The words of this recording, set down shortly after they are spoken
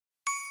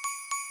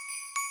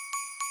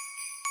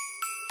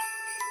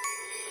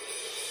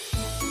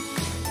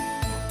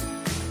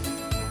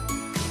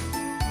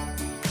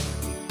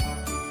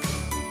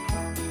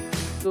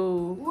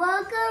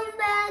Welcome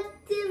back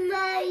to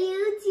my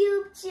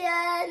YouTube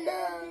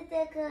channel.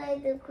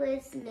 Decorate the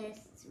Christmas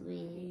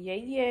tree.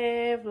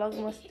 Yeah.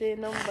 Vlogmas day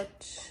number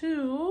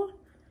 2.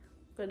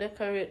 Go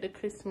decorate the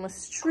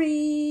Christmas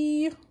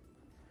tree.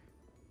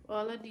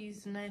 All of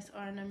these nice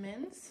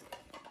ornaments.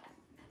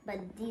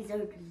 But these are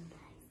really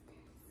nice.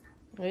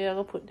 Where you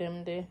gonna put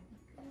them there?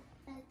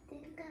 I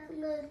think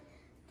I'm going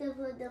to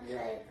put them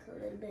like a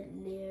little bit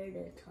near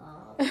the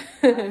top.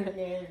 Or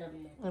near the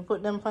middle. And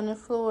put them on the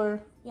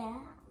floor. Yeah.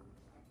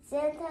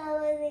 Santa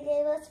already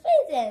gave us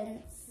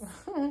presents.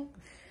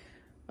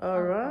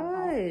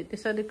 Alright.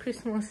 This is the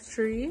Christmas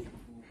tree.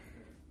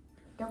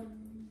 Don't.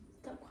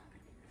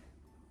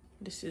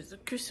 This is the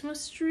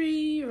Christmas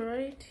tree,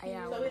 right?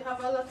 Yeah. So we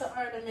have a lot of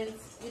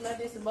ornaments in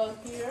this bag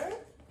here.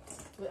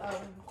 We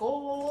have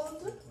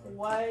gold,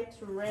 white,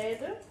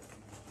 red,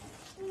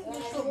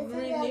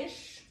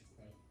 greenish.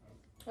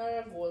 Gold,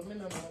 I don't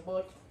know,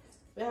 but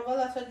we have a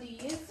lot of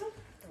these.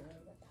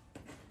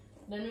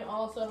 Then we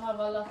also have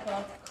a lot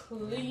of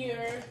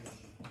clear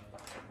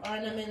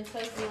ornaments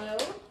as well.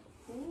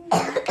 Ooh.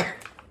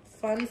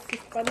 Fancy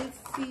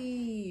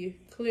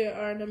clear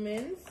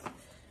ornaments.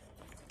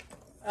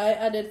 I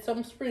added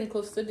some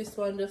sprinkles to this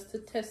one just to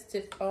test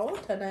it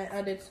out, and I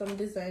added some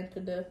design to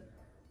this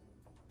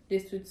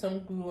with some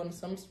glue and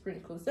some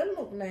sprinkles. Them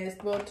look nice,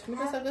 but we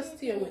just have to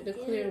stay with the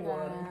clear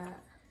one.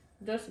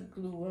 Just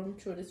glue and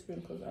throw the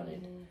sprinkles on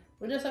it.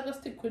 We just have to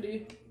stick with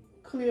the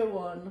clear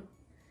one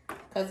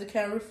because it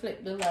can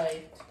reflect the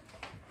light.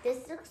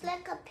 This looks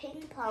like a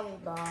ping pong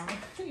ball.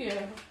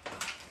 Yeah.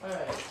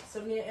 Alright,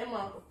 so me and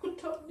Emma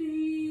put up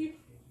the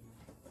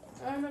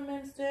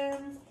ornaments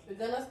then. We're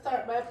gonna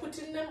start by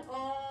putting them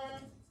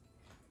on.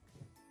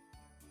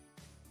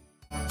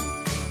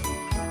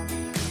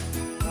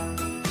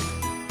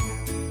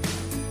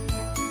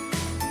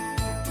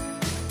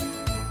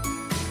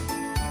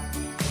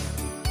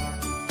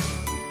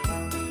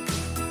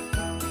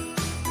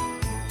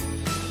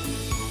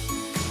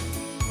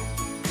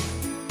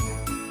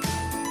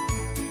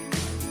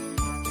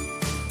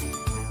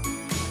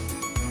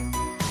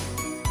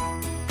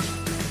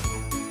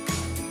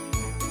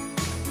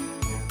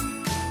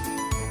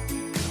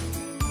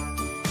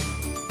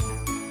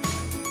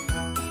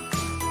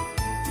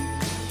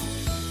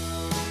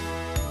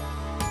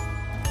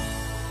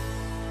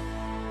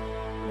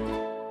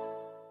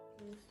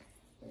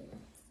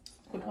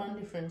 Put on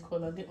different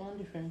color, get on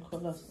different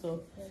colors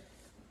so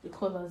the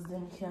colors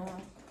then can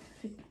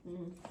fit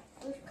in.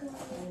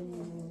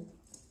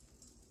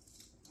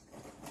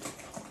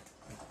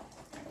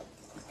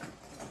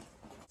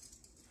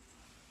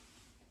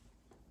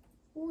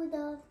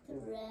 Rudolph the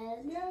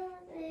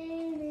red-nosed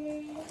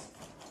reindeer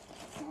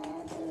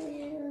had the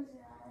wheels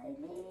I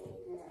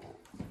need.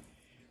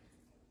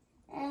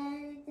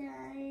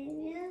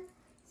 Anytime you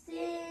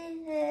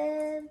see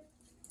him,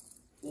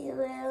 you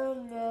will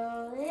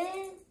know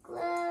his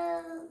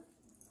glow.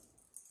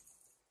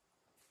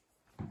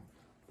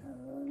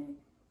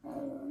 I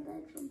learned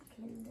that from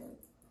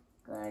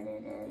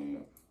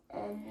kindergarten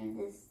and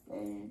the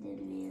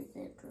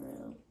music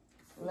room.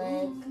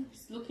 Like,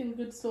 It's looking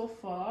good so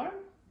far.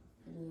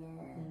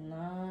 yeah.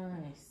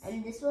 Nice.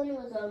 And this one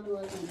was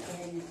already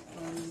bent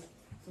for me,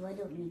 so I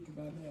don't need to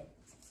bend it.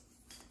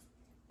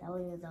 That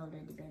one was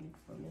already bent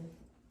for me.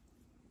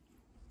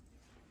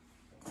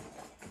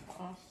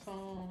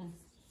 Awesome.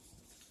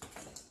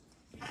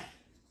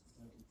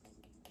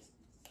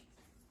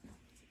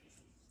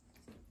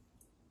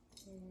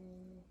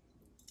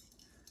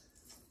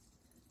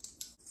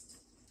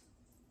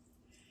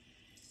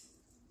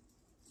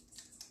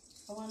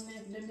 I wonder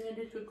if they made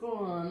it to go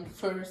on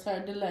first or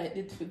the light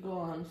did to go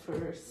on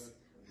first.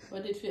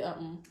 What did it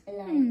happen? I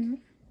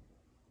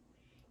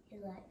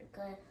like the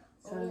guy.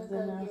 So Oh, it's you're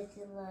gonna- gonna get to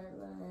like.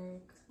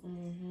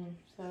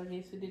 So I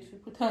guess we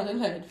did put on the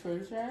light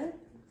first, right?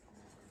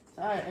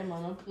 So, alright,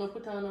 Emma, no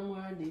put on no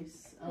more of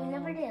this. We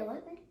never did,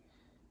 what?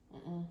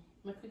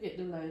 We could get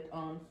the light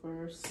on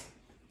first.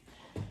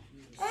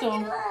 So, So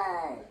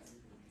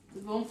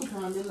we're going to put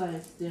on the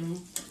lights then.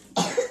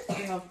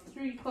 We have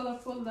 3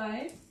 colorful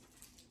lights.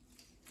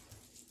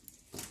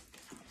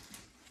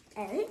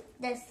 and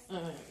this.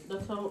 Alright,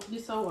 that's how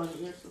this one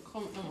here. So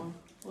come on,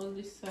 hold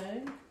this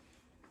side.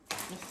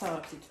 Let's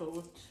start it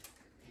out.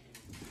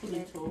 Pull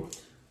it out.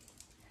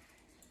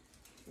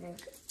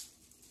 Like,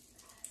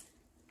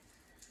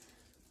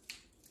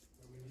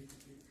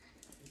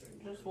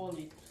 Just hold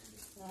it.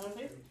 Hold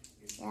it.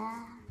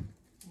 yeah.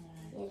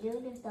 You do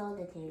this all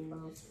the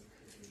tables.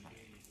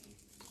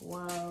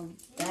 Wow.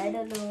 I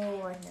don't know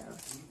what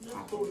else. Just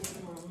hold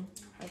it, Mom.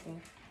 Okay.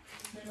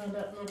 No,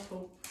 that not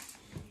up.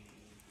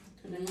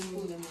 So then you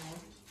pull them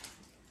out.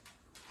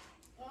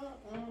 Awesome.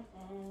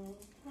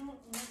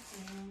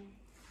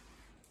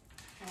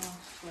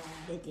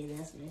 Okay,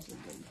 that's messy.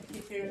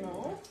 Keep here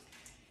now.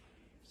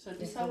 So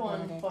this is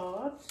one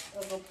part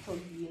of a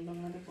plug-in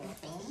on the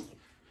bottom.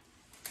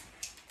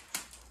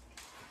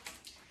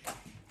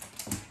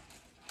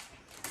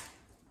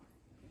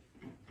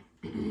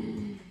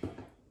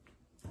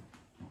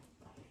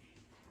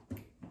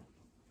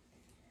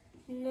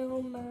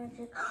 No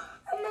magic.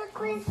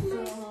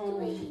 Christmas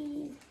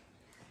tree.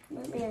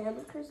 Mommy, I have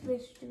a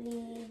Christmas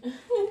tree.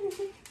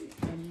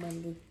 And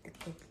Mommy, the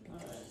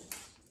cookies.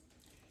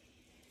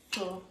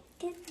 So,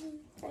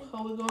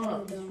 how we gonna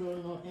wrap this roll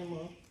now,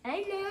 Emma? I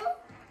know.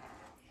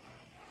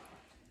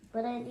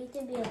 But I need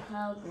to be a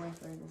cowboy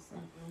for this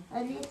one.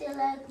 I need to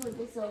like put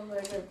this over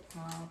the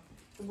top.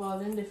 Well,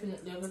 then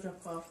definitely I'm gonna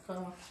drop off.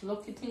 Cause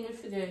lucky thing we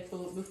figure it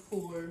out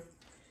before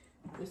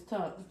we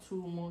start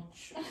too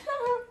much.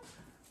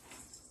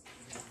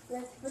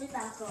 Let's put it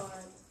back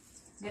on.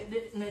 Get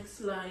the next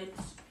slide.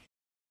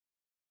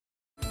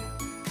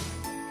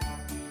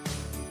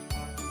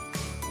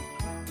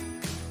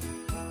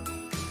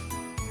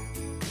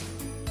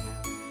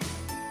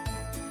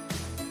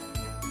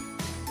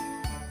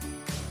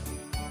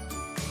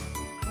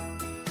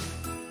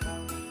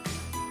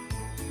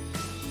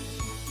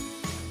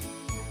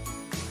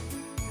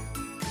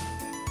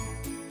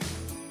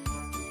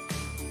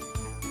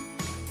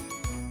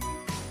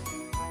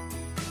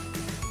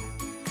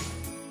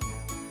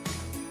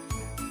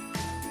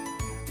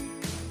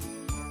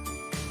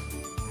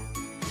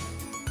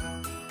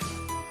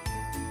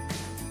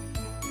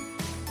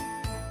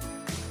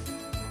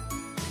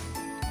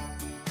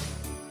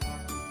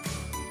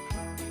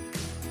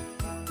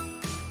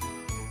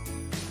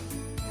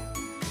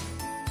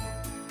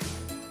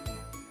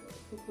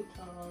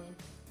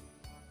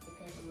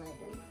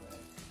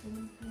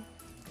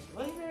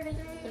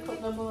 Pick up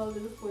the ball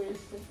before you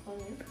step on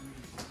it.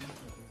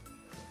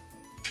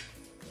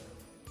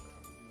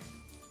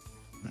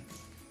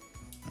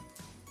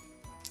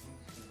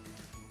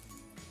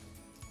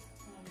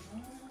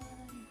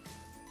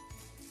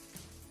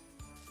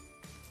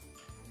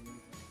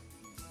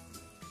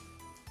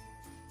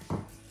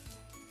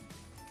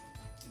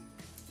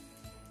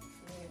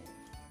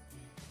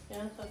 Yeah,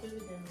 I'm happy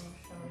with them,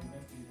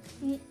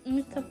 Sean.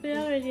 I'm happy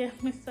already.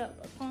 I'm start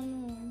back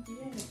on.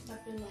 Yeah, it's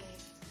happy now.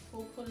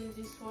 Hopefully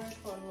this white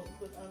one look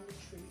good on the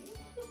tree.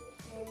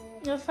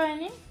 You're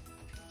finding?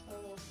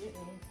 Almost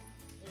getting.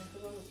 Yeah,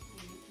 because I'm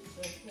see it.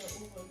 I can't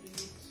overdo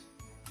it.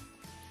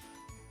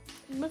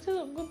 But it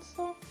look good,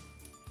 so.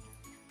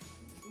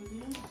 Will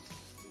you?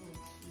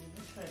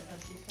 Let's try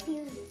and see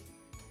something.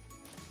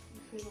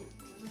 If it look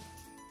good.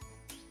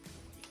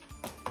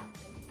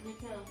 You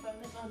can't find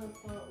the other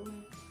part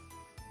with.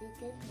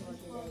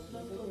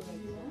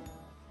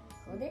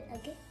 Hold it,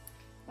 okay.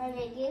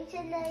 Okay, give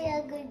Shania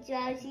a good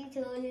job. She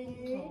told me.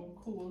 Oh,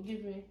 cool.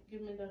 Give me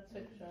that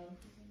section.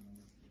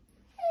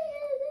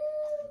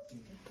 See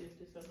if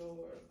this will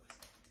work.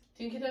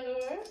 Think it will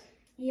work?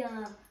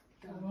 Yeah.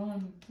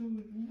 1,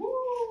 2, woo!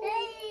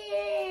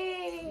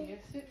 Hey!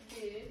 Yes, it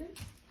did.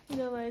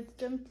 The lights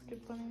don't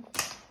strip on it.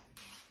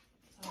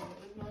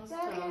 We're gonna So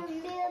start. can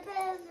be a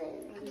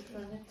present. Ready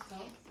for next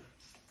up?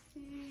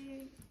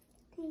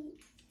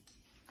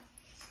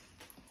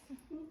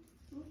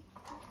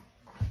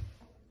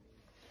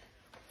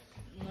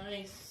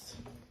 Nice.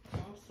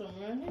 Awesome,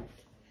 right?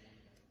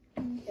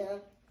 Yeah.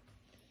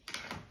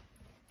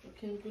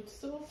 Looking good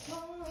so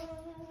far.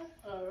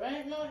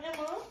 Alright, now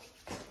Emma.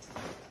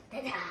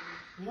 Ta-da!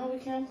 Now we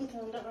can put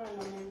on the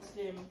ornaments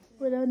then.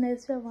 Well, I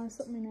nice to have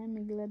something in the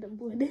middle of the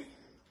board.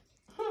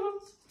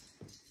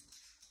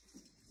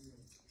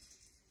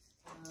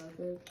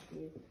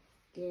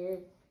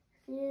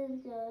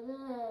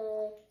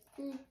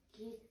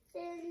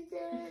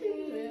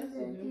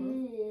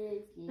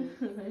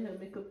 I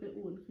make up your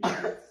own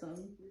favorite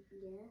song.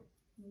 Yeah.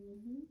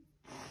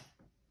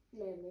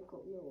 Man, make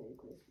up your own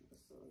Christmas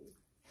song.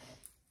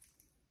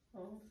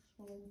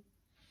 Awesome.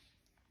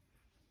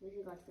 We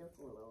got your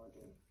full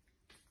order.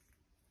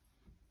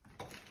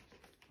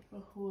 A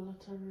whole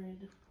lot of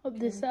red. Up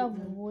this have a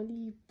whole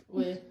heap.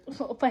 Wait.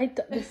 Up I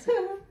top this.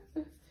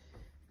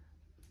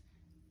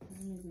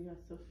 Maybe you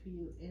have to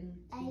feel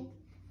empty.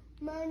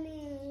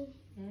 Mommy,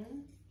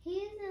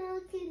 he's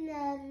looking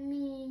at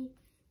me.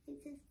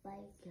 It's a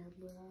spy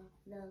camera.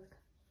 Look.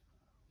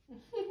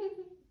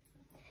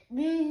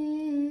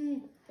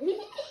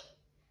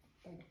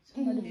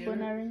 Somebody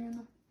phone are ringing, you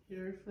know.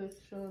 Your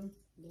reflection.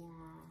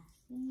 Yeah.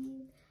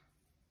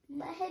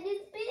 My head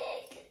is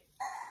big.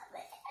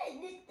 My head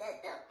is that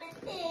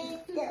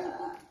potato.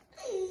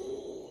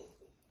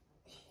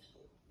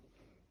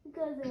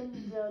 Because I'm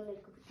brown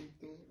like a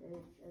potato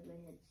and my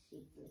head's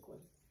shaped like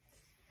one.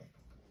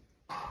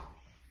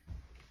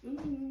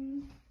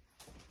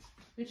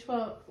 Which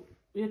part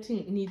you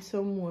think needs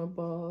some more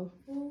ball?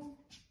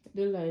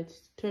 The light.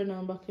 Turn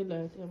on back the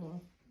light, Emma.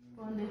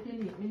 Well, I think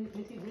we need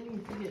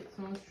to get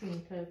some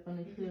string type on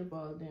the clear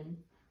ball them.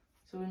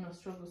 So we not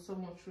struggle so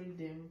much with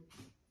them.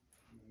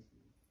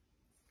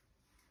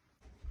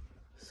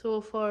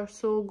 So far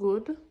so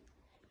good.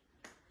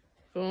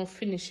 Gonna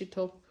finish it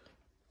up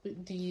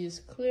with these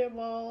clear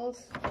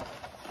balls.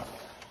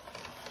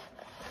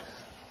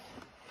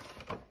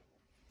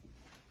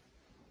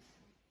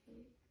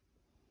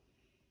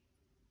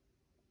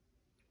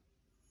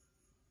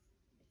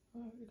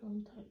 Alright,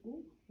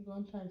 we're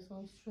gonna tie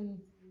some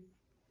string.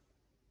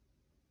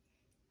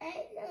 I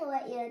know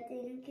what you're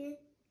thinking.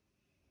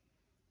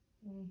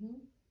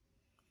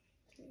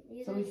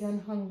 So we can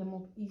hang them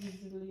up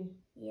easily.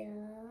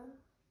 Yeah.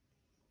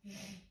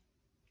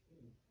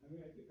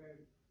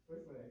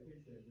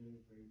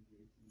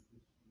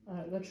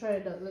 Alright, go try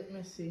that. Let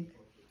me see.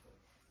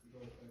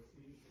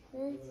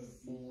 Let's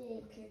see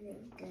it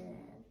can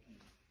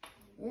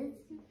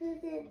Let's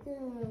put it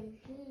down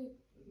here.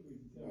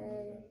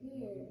 Here.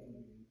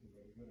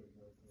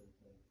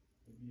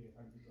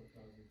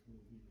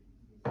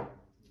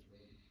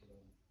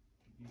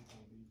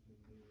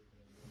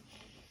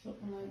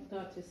 Something like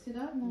that. You see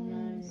that?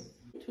 Nice.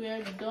 We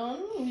are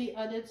done. We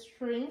added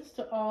strings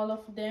to all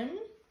of them.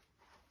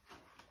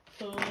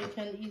 So we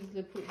can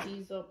easily put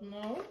these up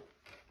now.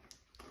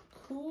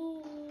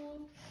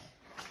 Cool.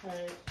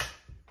 Alright.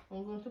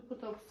 I'm going to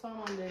put up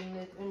some and then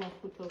let Emma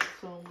put up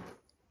some.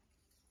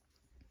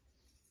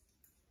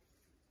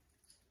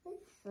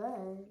 It's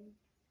fun.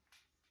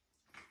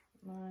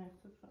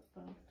 Nice. Look at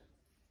that.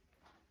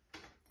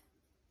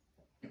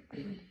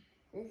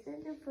 This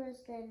is the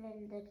first time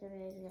I'm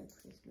decorating a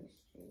Christmas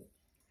tree.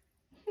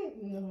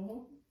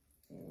 No.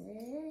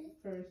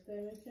 First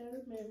time I can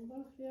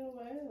remember for a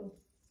while.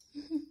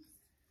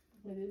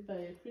 I did buy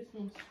a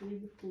Christmas tree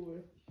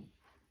before.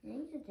 No,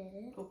 you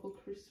didn't. Couple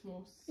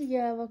Christmas.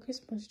 Yeah, I have a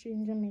Christmas tree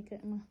in Jamaica,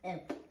 Emma.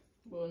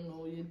 Well,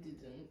 no, you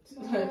didn't.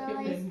 Well,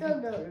 I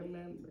still don't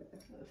remember.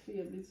 For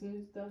your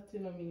business, that you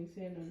know mean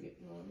saying I get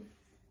none.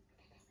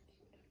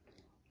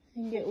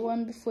 You get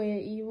one before you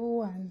even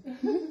one.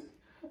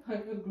 I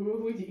will grow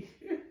with you.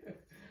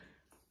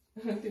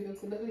 I think I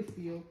could have lift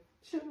you.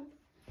 Sure.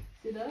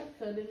 See that?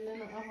 I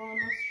didn't have on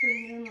a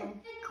string, you know.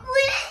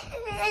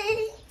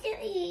 Christmas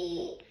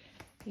tree.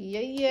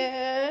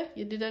 Yeah.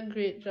 You did a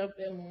great job,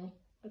 Emma.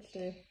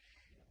 Okay.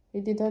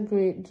 You did a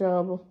great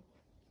job.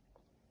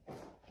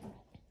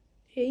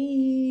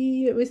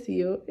 Hey, let me see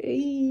you.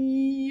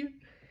 Hey.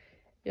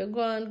 You're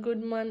going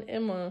good, man,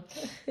 Emma.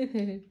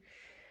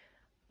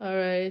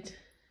 Alright.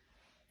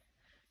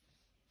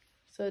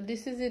 So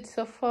this is it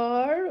so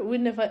far. We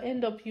never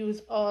end up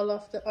use all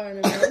of the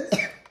ornaments.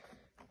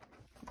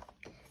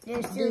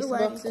 There's still This one.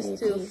 box is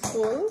still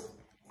full.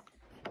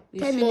 We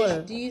 10 finish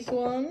more. these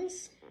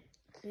ones.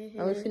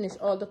 And we finish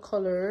all the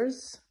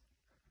colors.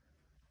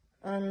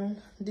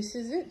 And this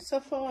is it so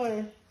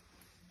far.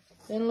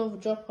 Then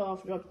love drop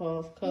off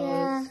cause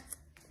Yeah.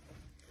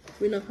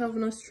 we not have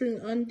no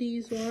string on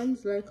these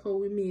ones like how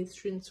we made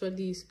strings for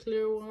these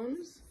clear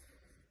ones.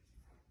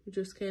 We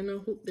just kind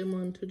of hook them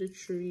onto the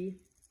tree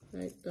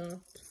like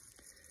that.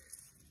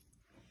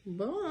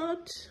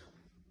 But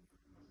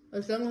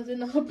as long as they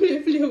not play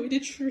with the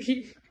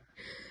tree.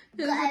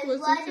 Guys,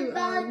 what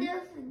about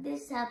if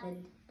this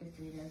happened? If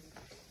it does.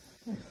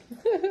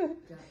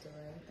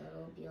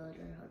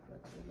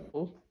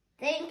 Oh.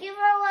 Thank you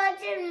for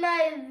watching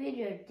my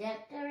video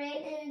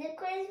decorating the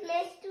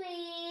Christmas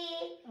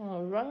tree.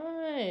 All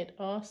right,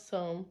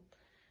 awesome.